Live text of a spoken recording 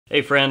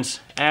Hey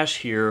friends, Ash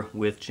here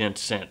with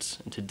Gents,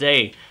 and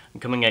today I'm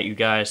coming at you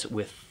guys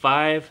with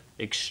 5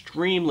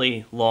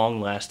 extremely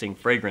long-lasting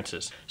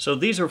fragrances. So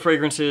these are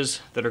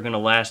fragrances that are going to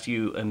last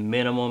you a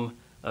minimum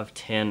of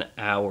 10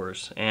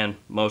 hours, and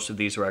most of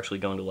these are actually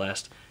going to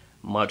last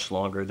much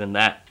longer than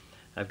that.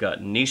 I've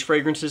got niche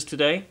fragrances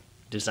today,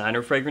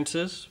 designer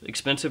fragrances,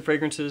 expensive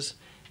fragrances,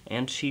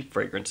 and cheap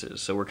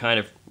fragrances. So we're kind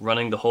of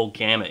running the whole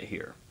gamut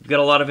here. We've got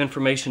a lot of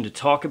information to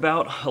talk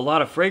about, a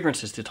lot of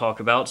fragrances to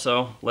talk about,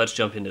 so let's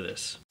jump into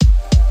this.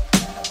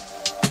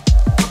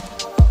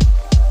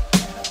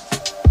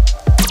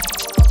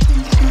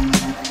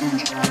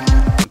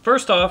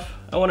 First off,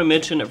 I want to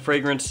mention a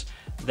fragrance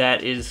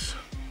that is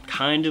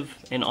kind of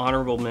an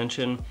honorable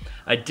mention.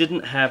 I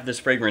didn't have this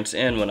fragrance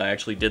in when I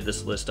actually did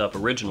this list up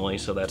originally,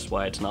 so that's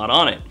why it's not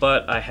on it.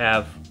 But I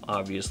have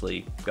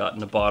obviously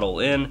gotten a bottle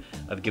in,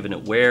 I've given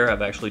it wear,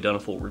 I've actually done a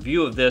full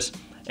review of this,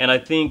 and I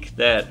think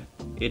that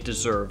it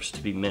deserves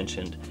to be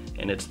mentioned.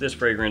 And it's this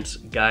fragrance,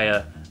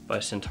 Gaia by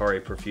Centauri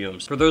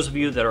Perfumes. For those of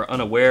you that are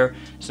unaware,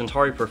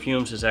 Centauri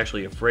Perfumes is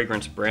actually a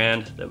fragrance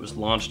brand that was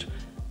launched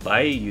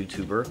by a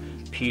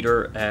YouTuber,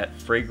 Peter at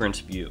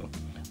Fragrance View.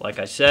 Like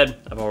I said,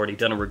 I've already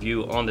done a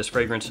review on this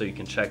fragrance, so you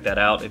can check that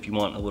out if you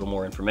want a little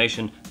more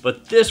information.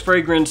 But this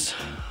fragrance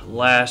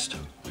lasts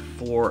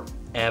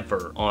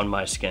forever on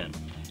my skin.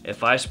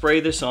 If I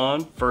spray this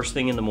on first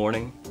thing in the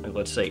morning, like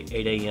let's say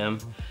 8 a.m.,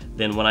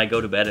 then when I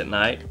go to bed at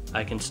night,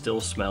 I can still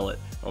smell it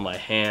on my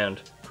hand,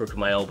 crook of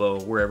my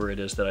elbow, wherever it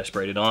is that I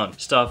sprayed it on.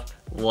 Stuff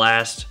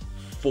lasts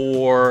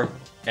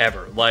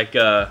forever, like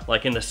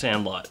in the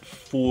Sandlot,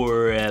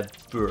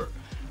 forever.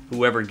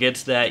 Whoever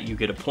gets that, you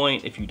get a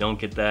point. If you don't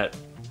get that,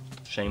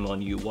 shame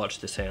on you, watch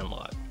The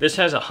Sandlot. This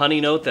has a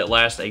honey note that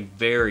lasts a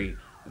very,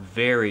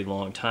 very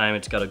long time.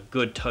 It's got a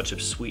good touch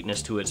of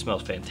sweetness to it. It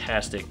smells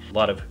fantastic. A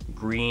lot of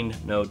green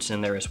notes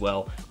in there as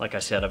well. Like I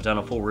said, I've done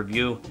a full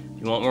review.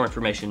 If you want more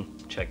information,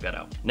 check that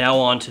out. Now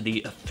on to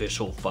the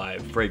official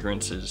 5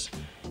 fragrances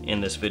in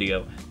this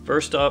video.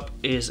 First up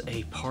is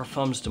a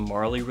Parfums de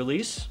Marly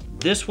release.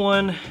 This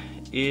one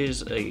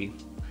is like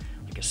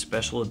a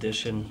special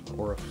edition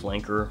or a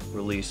flanker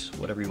release,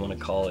 whatever you want to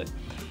call it.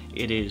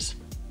 It is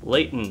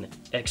Layton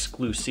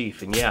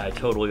Exclusive, and yeah, I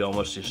totally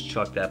almost just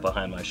chucked that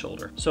behind my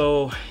shoulder.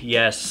 So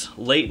yes,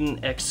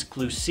 Layton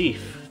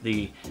Exclusive,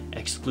 the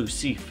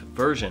exclusive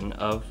version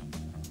of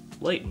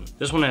Layton.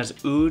 This one has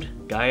oud,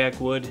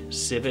 gaiac wood,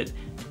 civet,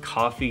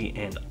 coffee,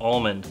 and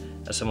almond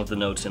as some of the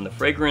notes in the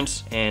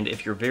fragrance. And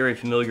if you're very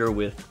familiar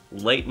with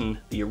Layton,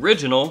 the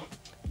original,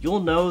 you'll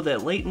know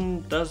that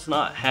Layton does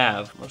not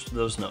have most of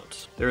those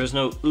notes. There is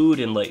no oud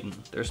in Layton,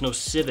 there's no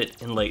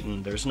civet in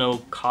Layton, there's no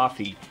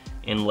coffee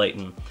in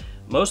Layton.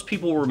 Most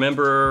people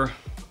remember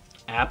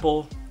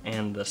apple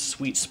and the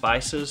sweet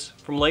spices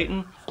from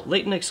Layton.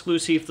 Layton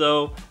Exclusive,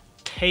 though,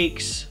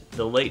 takes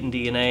the Layton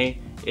DNA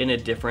in a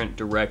different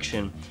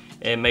direction.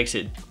 It makes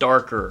it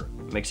darker,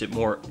 makes it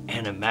more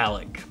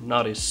animalic,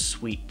 not as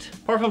sweet.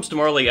 Parfums de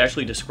Marly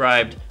actually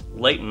described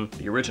Layton,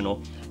 the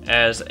original,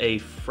 as a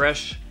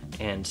fresh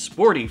and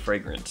sporty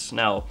fragrance.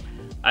 Now,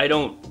 I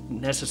don't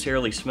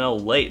necessarily smell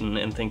Layton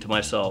and think to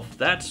myself,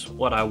 that's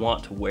what I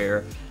want to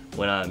wear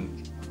when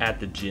I'm at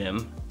the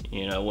gym.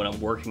 You know, when I'm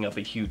working up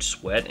a huge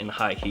sweat in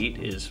high heat,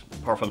 is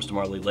Parfums de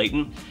Marly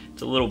Layton.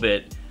 It's a little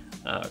bit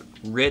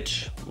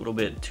rich, a little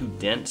bit too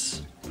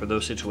dense for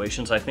those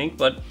situations, I think,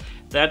 but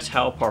that's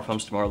how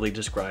Parfums de Marly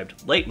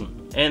described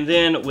Layton. And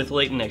then with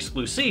Layton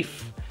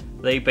Exclusive,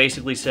 they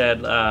basically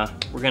said,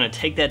 we're gonna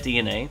take that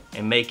DNA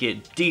and make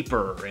it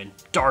deeper and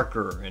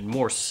darker and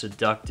more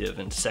seductive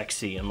and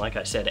sexy and, like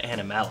I said,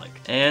 animalic.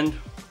 And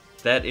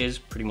that is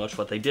pretty much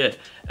what they did.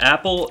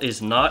 Apple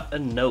is not a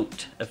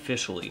note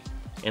officially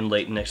in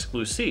Layton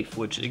Exclusive,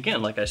 which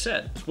again, like I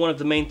said, is one of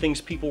the main things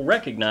people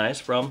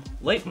recognize from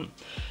Layton.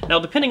 Now,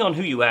 depending on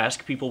who you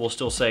ask, people will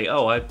still say,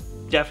 oh, I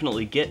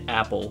definitely get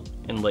apple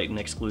in Layton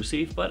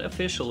Exclusive, but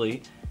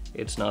officially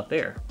it's not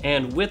there.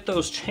 And with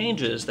those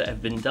changes that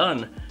have been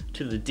done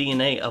to the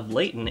DNA of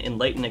Layton in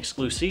Layton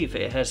Exclusive,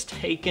 it has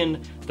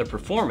taken the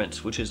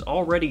performance, which is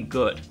already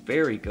good,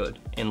 very good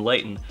in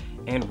Layton,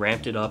 and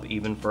ramped it up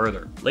even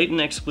further. Layton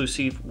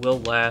Exclusive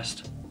will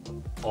last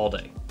all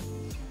day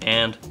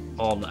and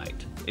all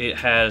night. It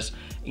has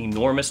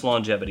enormous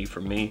longevity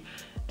for me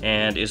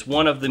and is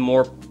one of the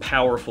more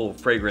powerful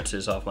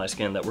fragrances off my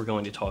skin that we're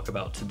going to talk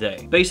about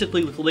today.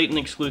 Basically, with Layton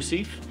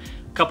Exclusive,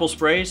 a couple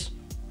sprays,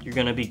 you're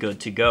gonna be good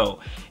to go.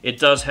 It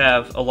does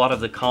have a lot of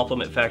the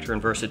complement factor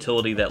and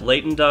versatility that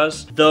Layton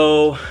does,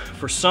 though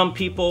for some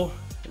people,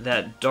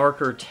 that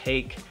darker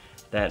take,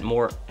 that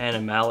more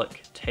animalic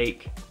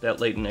take that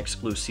Layton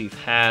Exclusive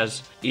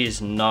has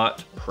is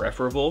not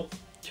preferable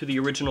to the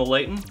original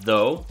Layton,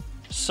 though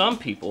some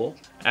people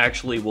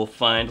actually will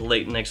find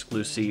Layton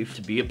Exclusive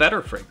to be a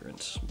better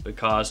fragrance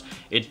because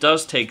it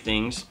does take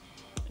things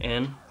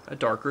in a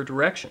darker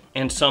direction.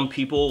 And some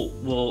people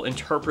will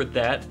interpret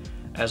that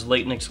as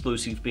Layton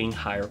Exclusive being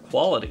higher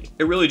quality.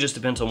 It really just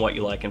depends on what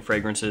you like in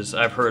fragrances.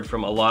 I've heard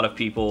from a lot of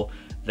people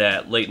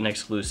that Latent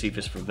Exclusive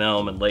is for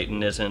them and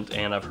Latent isn't,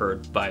 and I've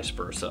heard vice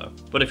versa.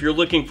 But if you're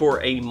looking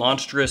for a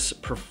monstrous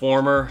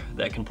performer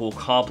that can pull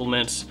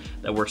compliments,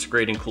 that works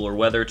great in cooler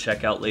weather,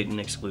 check out Latent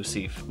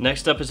Exclusive.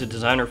 Next up is a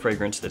designer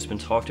fragrance that's been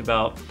talked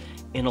about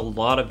in a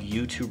lot of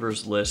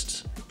YouTubers'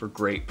 lists for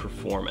great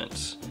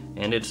performance.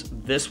 And it's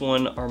this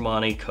one,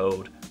 Armani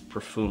Code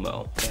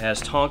Profumo. It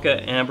has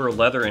tonka, amber,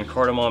 leather, and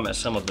cardamom as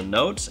some of the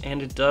notes,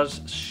 and it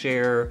does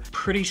share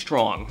pretty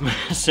strong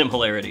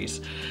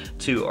similarities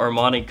to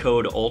Armani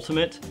Code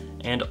Ultimate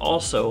and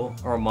also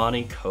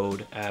Armani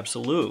Code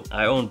Absolute.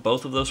 I own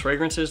both of those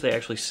fragrances. They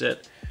actually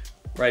sit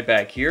right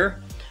back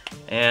here.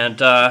 And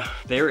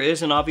there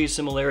is an obvious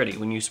similarity.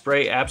 When you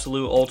spray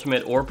Absolute,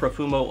 Ultimate, or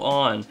Profumo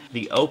on,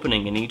 the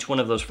opening in each one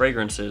of those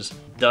fragrances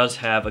does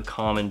have a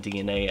common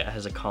DNA. It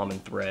has a common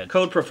thread.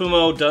 Code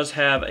Profumo does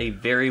have a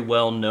very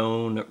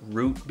well-known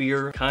root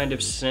beer kind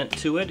of scent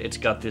to it. It's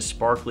got this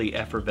sparkly,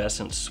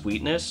 effervescent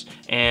sweetness,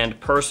 and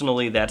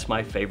personally, that's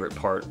my favorite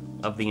part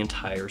of the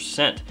entire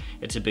scent.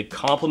 It's a big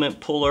compliment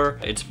puller.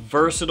 It's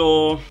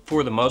versatile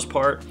for the most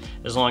part,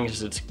 as long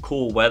as it's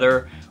cool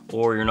weather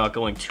or you're not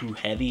going too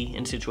heavy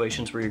in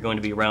situations where you're going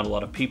to be around a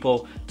lot of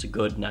people. It's a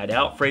good night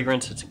out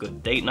fragrance. It's a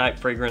good date night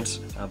fragrance.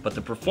 But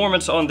the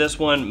performance on this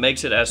one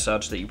makes it as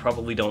such that you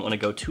probably don't want to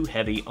go too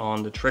heavy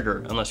on the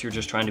trigger unless you're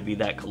just trying to be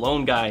that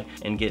cologne guy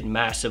and get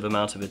massive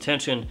amounts of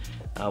attention,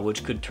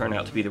 which could turn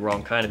out to be the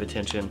wrong kind of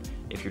attention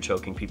if you're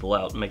choking people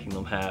out and making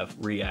them have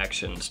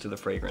reactions to the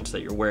fragrance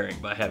that you're wearing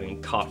by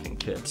having coughing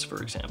fits,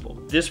 for example.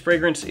 This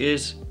fragrance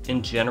is,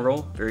 in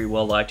general, very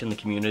well liked in the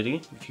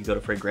community. If you go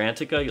to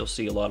Fragrantica, you'll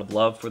see a lot of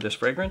love for this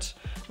fragrance.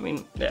 I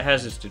mean, it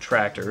has its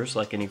detractors,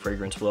 like any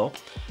fragrance will,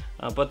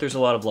 but there's a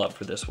lot of love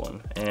for this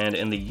one. And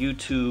in the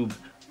YouTube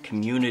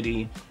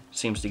community,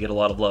 seems to get a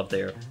lot of love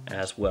there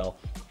as well.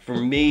 For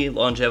me,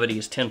 longevity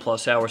is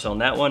 10+ hours on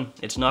that one.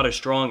 It's not as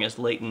strong as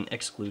Latent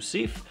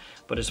Exclusive,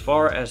 but as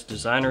far as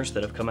designers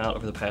that have come out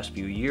over the past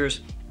few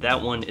years, that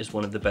one is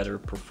one of the better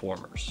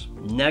performers.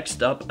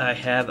 Next up, I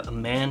have a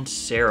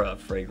Mancera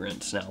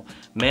fragrance. Now,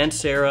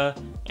 Mancera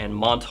and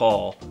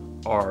Montal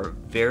are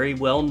very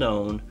well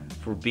known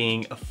for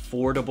being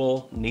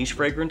affordable niche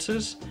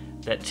fragrances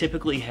that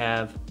typically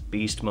have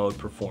beast mode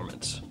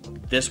performance.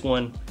 This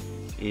one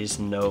is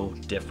no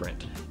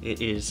different.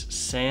 It is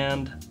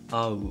Sand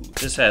Oud.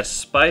 This has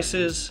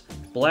spices,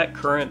 black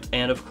currant,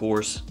 and of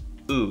course,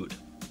 oud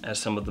as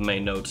some of the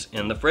main notes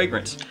in the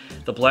fragrance.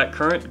 The black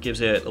currant gives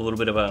it a little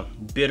bit of a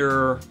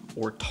bitter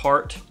or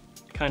tart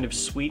kind of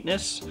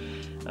sweetness,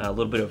 a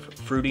little bit of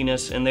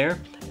fruitiness in there.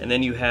 And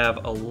then you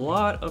have a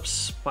lot of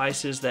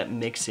spices that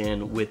mix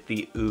in with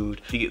the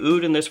oud. The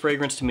oud in this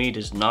fragrance to me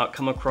does not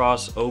come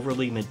across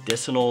overly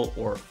medicinal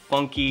or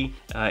funky.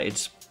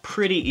 It's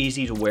pretty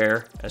easy to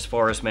wear as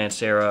far as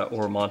Mancera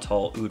or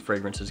Montal oud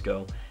fragrances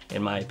go,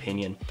 in my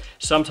opinion.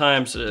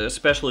 Sometimes,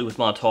 especially with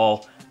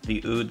Montal,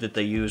 the oud that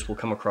they use will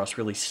come across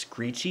really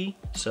screechy,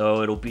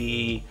 so it'll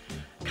be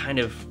kind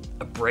of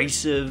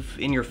abrasive,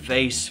 in your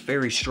face,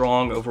 very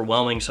strong,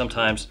 overwhelming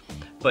sometimes,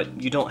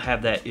 but you don't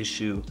have that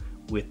issue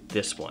with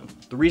this one.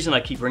 The reason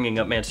I keep bringing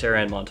up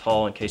Mancera and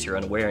Montal, in case you're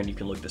unaware, and you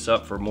can look this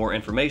up for more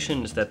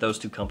information, is that those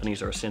two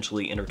companies are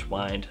essentially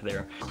intertwined.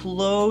 They're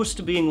close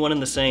to being one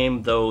and the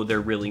same, though they're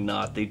really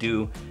not. They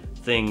do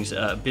things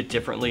a bit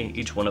differently,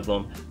 each one of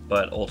them,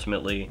 but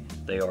ultimately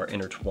they are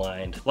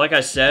intertwined. Like I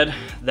said,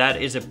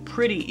 that is a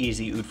pretty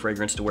easy oud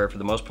fragrance to wear for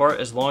the most part,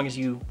 as long as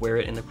you wear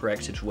it in the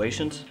correct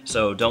situations.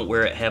 So don't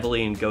wear it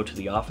heavily and go to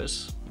the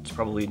office. It's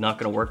probably not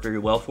going to work very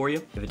well for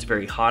you. If it's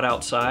very hot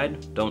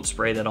outside, don't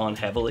spray that on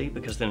heavily,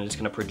 because then it's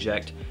going to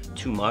project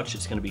too much.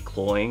 It's going to be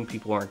cloying.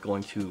 People aren't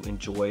going to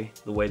enjoy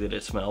the way that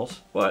it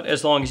smells. But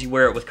as long as you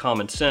wear it with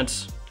common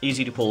sense,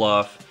 easy to pull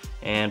off,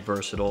 and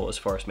versatile as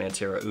far as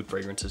Mancera oud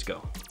fragrances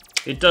go.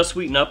 It does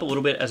sweeten up a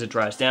little bit as it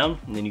dries down,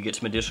 and then you get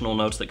some additional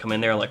notes that come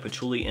in there like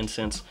patchouli,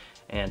 incense,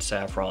 and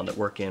saffron that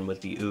work in with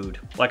the oud.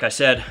 Like I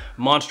said,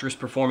 monstrous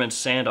performance.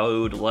 Sand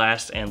Oud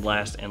lasts and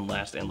lasts and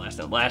lasts and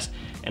lasts and lasts,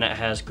 and it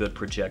has good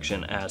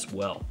projection as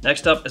well.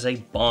 Next up is a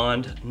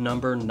Bond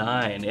number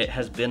 9. It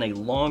has been a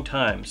long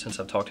time since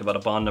I've talked about a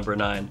Bond number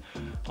 9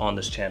 on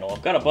this channel.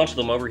 I've got a bunch of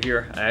them over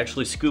here. I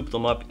actually scooped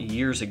them up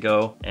years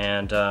ago,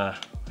 and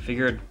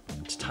figured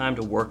it's time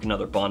to work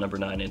another Bond number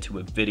 9 into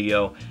a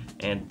video,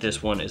 and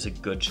this one is a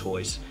good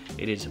choice.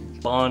 It is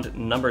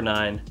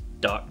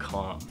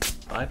bondnumber9.com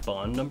by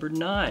Bond number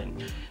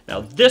 9.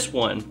 Now this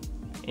one,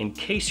 in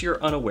case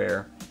you're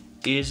unaware,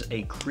 is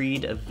a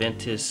Creed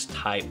Aventus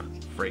type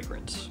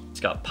fragrance. It's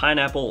got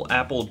pineapple,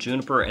 apple,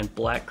 juniper, and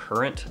black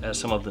currant as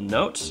some of the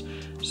notes.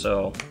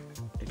 So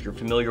if you're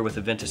familiar with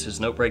Aventus's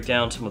note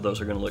breakdown, some of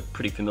those are gonna look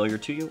pretty familiar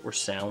to you or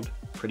sound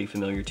pretty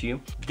familiar to you.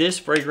 This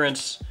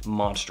fragrance,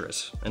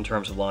 monstrous in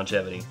terms of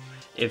longevity.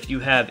 If you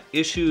have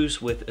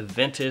issues with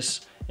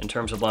Aventus in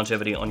terms of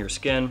longevity on your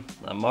skin,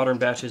 modern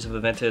batches of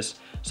Aventus,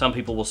 some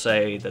people will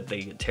say that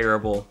they get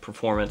terrible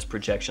performance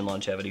projection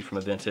longevity from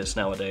Aventus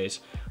nowadays.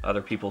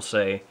 Other people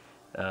say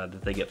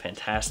that they get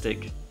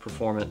fantastic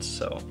performance.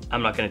 So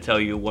I'm not gonna tell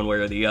you one way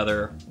or the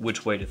other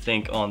which way to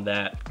think on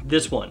that.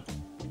 This one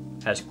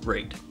has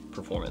great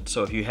performance.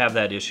 So if you have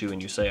that issue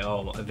and you say,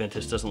 oh,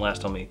 Aventus doesn't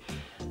last on me,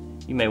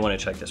 you may want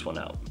to check this one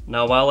out.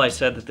 Now, while I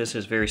said that this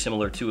is very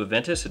similar to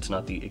Aventus, it's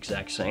not the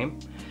exact same.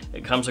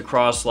 It comes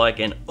across like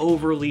an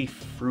overly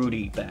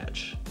fruity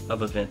batch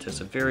of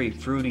Aventus, a very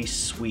fruity,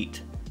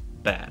 sweet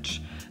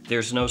batch.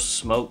 There's no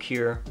smoke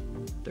here,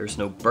 there's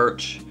no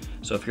birch.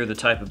 So if you're the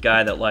type of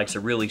guy that likes a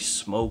really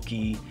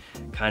smoky,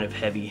 kind of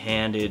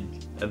heavy-handed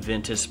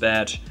Aventus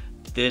batch,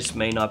 this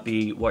may not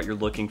be what you're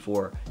looking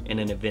for in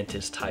an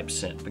Aventus type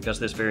scent, because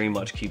this very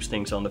much keeps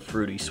things on the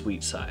fruity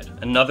sweet side.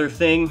 Another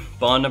thing,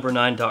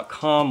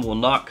 bondnumber9.com will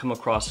not come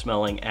across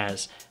smelling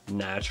as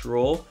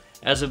natural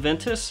as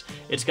Aventus.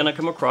 It's gonna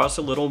come across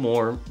a little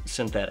more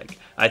synthetic.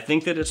 I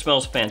think that it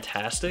smells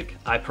fantastic.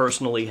 I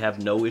personally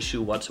have no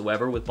issue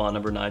whatsoever with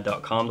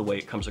bondnumber9.com, the way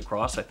it comes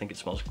across. I think it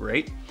smells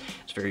great.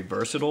 It's very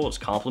versatile, it's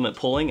compliment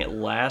pulling, it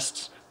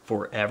lasts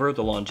forever.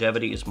 The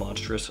longevity is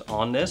monstrous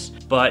on this.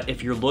 But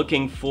if you're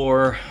looking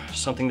for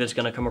something that's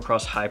gonna come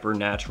across hyper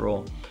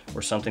natural,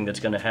 or something that's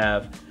gonna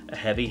have a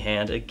heavy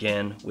hand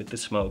again with the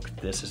smoke,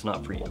 this is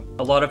not for you.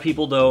 A lot of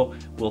people though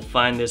will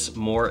find this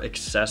more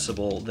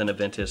accessible than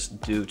Aventus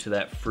due to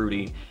that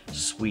fruity,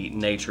 sweet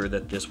nature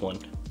that this one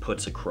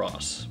puts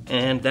across.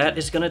 And that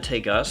is gonna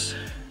take us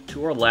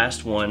to our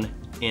last one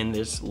in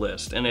this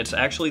list. And it's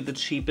actually the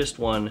cheapest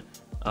one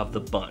of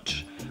the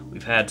bunch.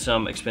 We've had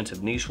some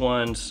expensive niche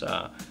ones.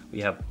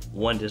 We have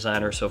one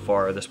designer so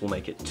far. This will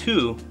make it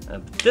two.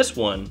 This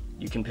one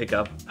you can pick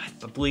up,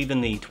 I believe, in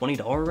the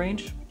 $20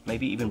 range,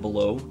 maybe even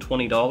below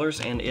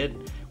 $20, and it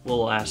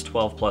will last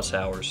 12 plus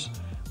hours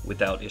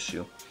without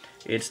issue.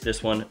 It's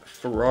this one,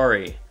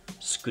 Ferrari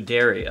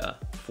Scuderia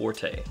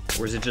Forte.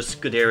 Or is it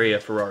just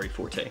Scuderia Ferrari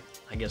Forte?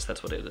 I guess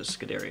that's what it is,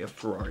 Scuderia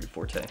Ferrari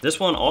Forte. This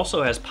one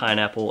also has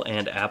pineapple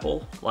and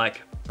apple,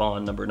 like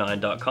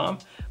bondnumber9.com,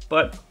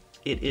 but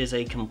it is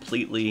a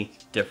completely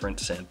different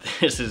scent.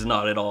 This is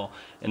not at all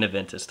an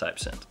Aventus type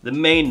scent. The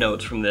main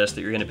notes from this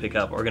that you're gonna pick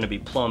up are gonna be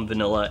plum,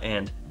 vanilla,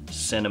 and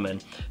cinnamon.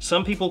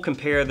 Some people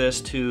compare this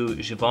to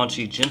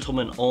Givenchy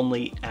Gentleman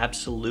Only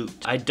Absolute.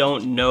 I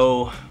don't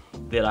know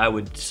that I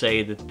would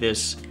say that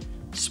this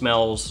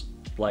smells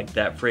like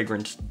that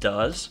fragrance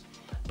does,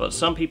 but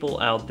some people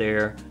out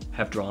there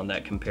have drawn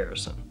that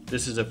comparison.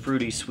 This is a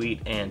fruity, sweet,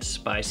 and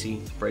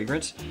spicy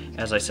fragrance.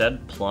 As I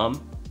said,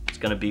 plum,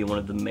 going to be one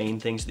of the main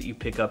things that you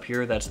pick up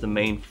here. That's the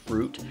main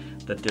fruit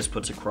that this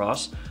puts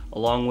across,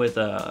 along with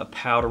a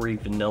powdery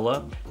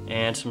vanilla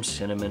and some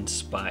cinnamon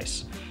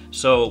spice.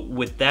 So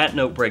with that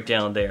note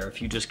breakdown there,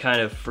 if you just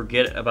kind of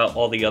forget about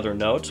all the other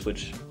notes,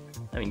 which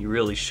I mean you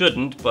really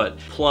shouldn't, but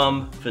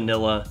plum,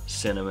 vanilla,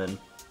 cinnamon,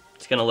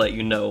 it's going to let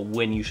you know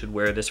when you should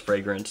wear this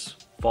fragrance: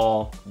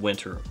 fall,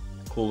 winter,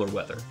 cooler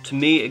weather. To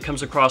me, it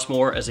comes across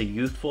more as a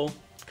youthful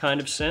kind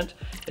of scent.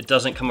 It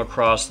doesn't come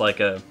across like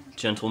a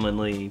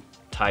gentlemanly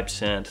type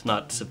scent,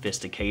 not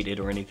sophisticated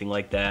or anything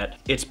like that.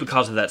 It's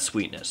because of that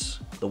sweetness,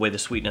 the way the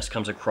sweetness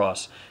comes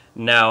across.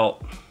 Now,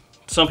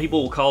 some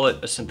people will call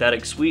it a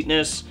synthetic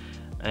sweetness,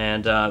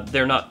 and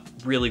they're not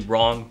really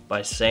wrong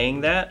by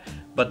saying that,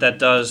 but that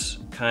does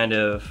kind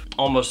of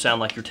almost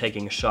sound like you're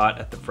taking a shot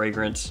at the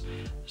fragrance.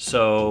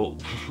 So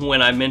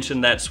when I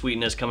mention that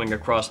sweetness coming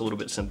across a little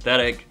bit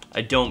synthetic,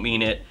 I don't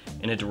mean it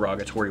in a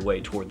derogatory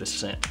way toward the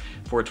scent.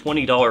 For a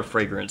 $20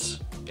 fragrance,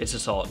 it's a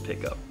solid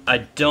pickup. I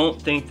don't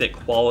think that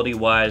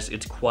quality-wise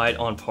it's quite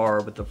on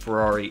par with the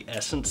Ferrari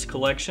Essence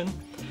collection,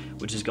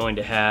 which is going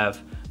to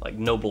have like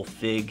Noble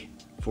Fig,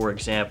 for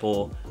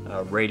example,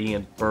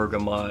 Radiant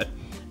Bergamot,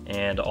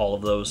 and all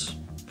of those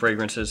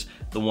fragrances,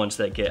 the ones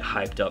that get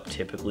hyped up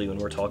typically when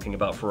we're talking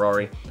about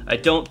Ferrari. I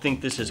don't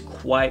think this is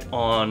quite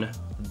on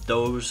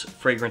those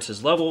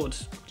fragrances level,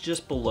 it's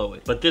just below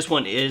it. But this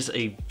one is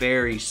a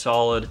very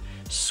solid,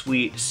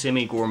 sweet,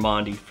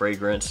 semi-gourmandy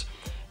fragrance.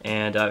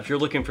 And if you're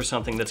looking for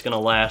something that's gonna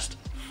last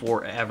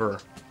forever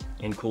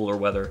in cooler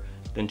weather,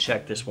 then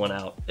check this one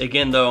out.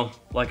 Again though,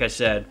 like I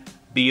said,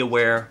 be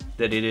aware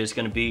that it is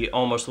gonna be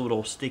almost a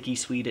little sticky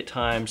sweet at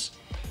times,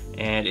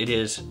 and it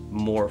is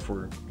more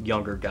for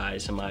younger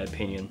guys in my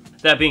opinion.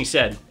 That being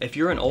said, if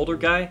you're an older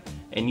guy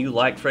and you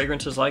like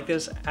fragrances like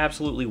this,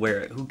 absolutely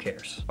wear it, who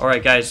cares? All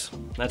right guys,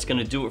 that's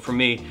gonna do it for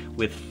me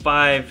with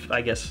 5,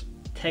 I guess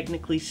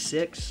technically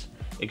 6,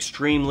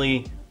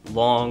 extremely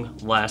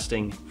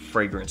long-lasting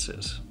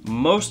fragrances.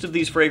 Most of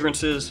these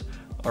fragrances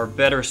are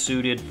better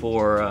suited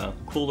for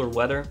cooler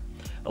weather.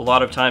 A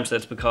lot of times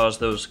that's because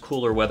those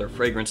cooler weather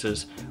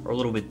fragrances are a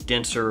little bit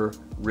denser,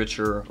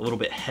 richer, a little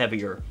bit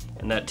heavier,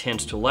 and that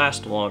tends to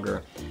last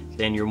longer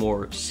than your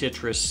more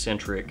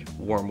citrus-centric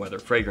warm weather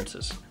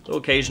fragrances. So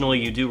occasionally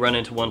you do run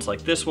into ones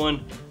like this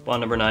one,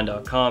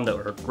 bondnumber9.com, that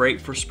are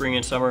great for spring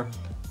and summer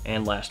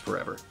and last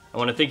forever. I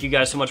want to thank you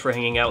guys so much for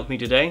hanging out with me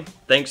today.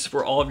 Thanks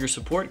for all of your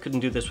support. Couldn't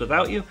do this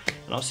without you.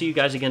 And I'll see you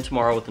guys again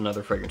tomorrow with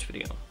another fragrance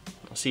video.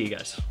 I'll see you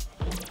guys.